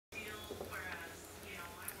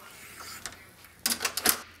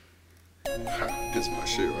This is my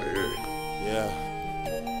shit right here. Yeah.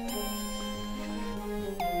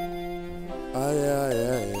 Oh,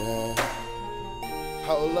 yeah.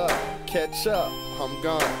 Hold up, catch up, I'm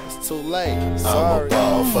gone, it's too late. Sorry.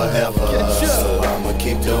 I'ma ball forever, so I'ma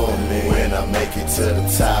keep doing me. When I make it to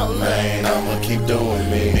the top, man, I'ma keep doing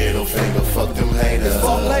me. Middle finger, fuck them haters.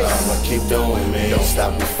 I'ma keep doing me. Don't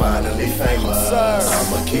stop me, finally famous.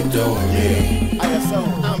 I'ma keep doing me.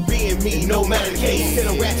 I'm being me, no matter the case. Send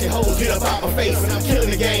a ratchet hoes, get up out my face. I'm killing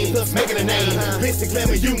the game, plus making a name. Mr.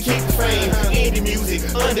 Glamour, you can keep the fame. Indie music,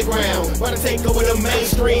 underground, wanna take over the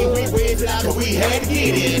mainstream. We wedged it out, but we had to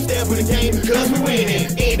get it. Step in the game because we winning.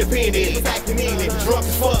 Independent, acting easy, drunk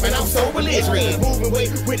as fuck, man, I'm so belligerent. Moving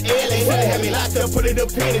weight with LA, had me locked up, put it up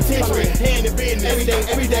penitentiary. Hand in business,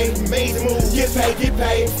 every day, amazing moves. Get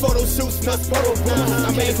paid. Photo shoots, nuts, photo booths. I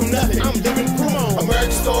made from nothing, I'm living proof.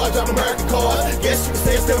 American stars, I'm American cars. Guess you can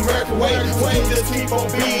say it's the American way. Just keep on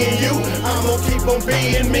being you, I'm gonna keep on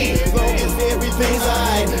being me. As long as everything's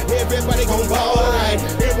alright, everybody gon' ball alright.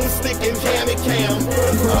 Everyone's sticking cam and cam.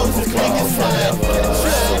 Roses clicking forever,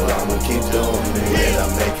 so I'ma keep doing me. When I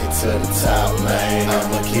make it to the top, man,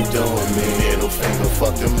 I'ma keep doing me. Middle finger,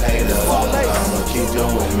 fuck them haters. I'ma keep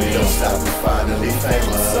doing me. Don't stop me, finally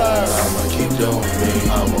famous. I'ma keep doing me.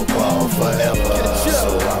 I'ma ball forever,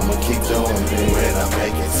 so I'ma keep doing me. When I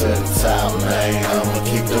make it to the top, man, I'ma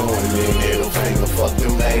keep doing me. Middle finger, fuck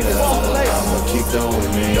them haters. I'ma keep doing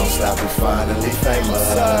me. Don't stop me, finally famous.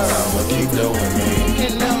 I'ma keep doing me.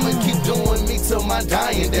 And I'ma keep doing me till my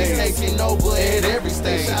dying day. Taking over at every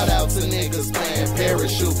stage. Shout out to niggas playing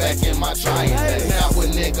parachute back in my trying days. Now a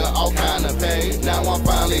nigga all kind of pay. Now I'm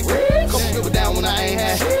finally couple people down when I ain't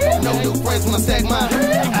had. No new friends when I stack my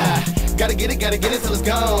Gotta get it till it's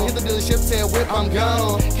gone. Hit the dealership, tail whip, I'm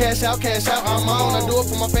gone. Cash out, I'm on. I do it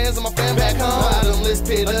for my fans and my fam back home. I done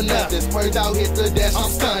listed enough. This purge out, hit the dash,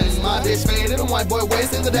 I'm stunning. My bitch faded, a white boy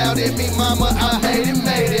wasted it out at me, mama. I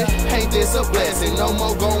made it. Ain't this a blessing? No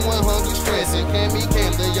more going hungry, stressing. Can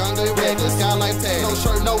the younger regular skyline tag. No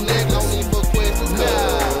shirt, no neck, no need for questions.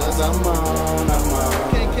 Cause I'm on.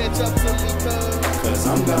 Can't catch up to me, cause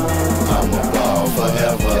I'm gone. I'ma ball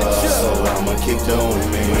forever, so I'ma keep doing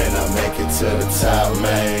me. When I make it to the top,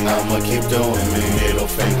 man, I'ma keep doing me. Middle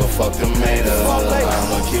finger, fuck them haters.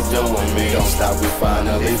 I'ma keep doing me. Don't stop, we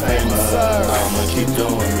finally famous. I'ma keep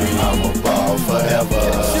doing me. I'ma ball forever,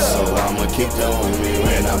 so I'ma keep doing me.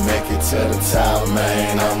 When I make it to the top,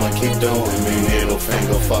 man, I'ma keep doing me. Middle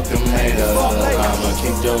finger, fuck them haters. I'ma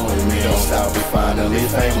keep doing me. Don't stop, we finally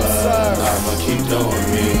famous. I'ma keep doing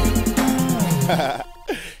me.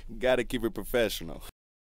 Gotta keep it professional.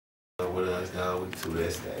 With us, dog, we to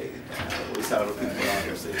that stage. We saw the people out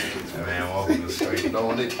here saying, man, walking the street,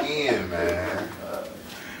 throwing it in, man.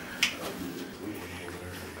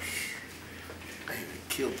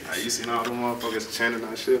 Killed it. Hey, you seen all them motherfuckers chanting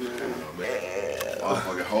that shit, man? Oh, man.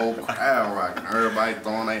 Motherfucking whole crowd rocking. Everybody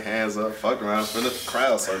throwing their hands up, fucking around, finna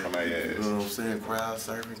crowd surfing their ass. You know what I'm saying? Crowd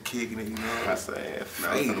surfing, kicking it, you know what I'm saying?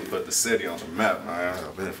 Now we finna put the city on the map, man.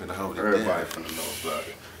 Finna hold it Everybody down. finna know about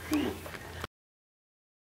it.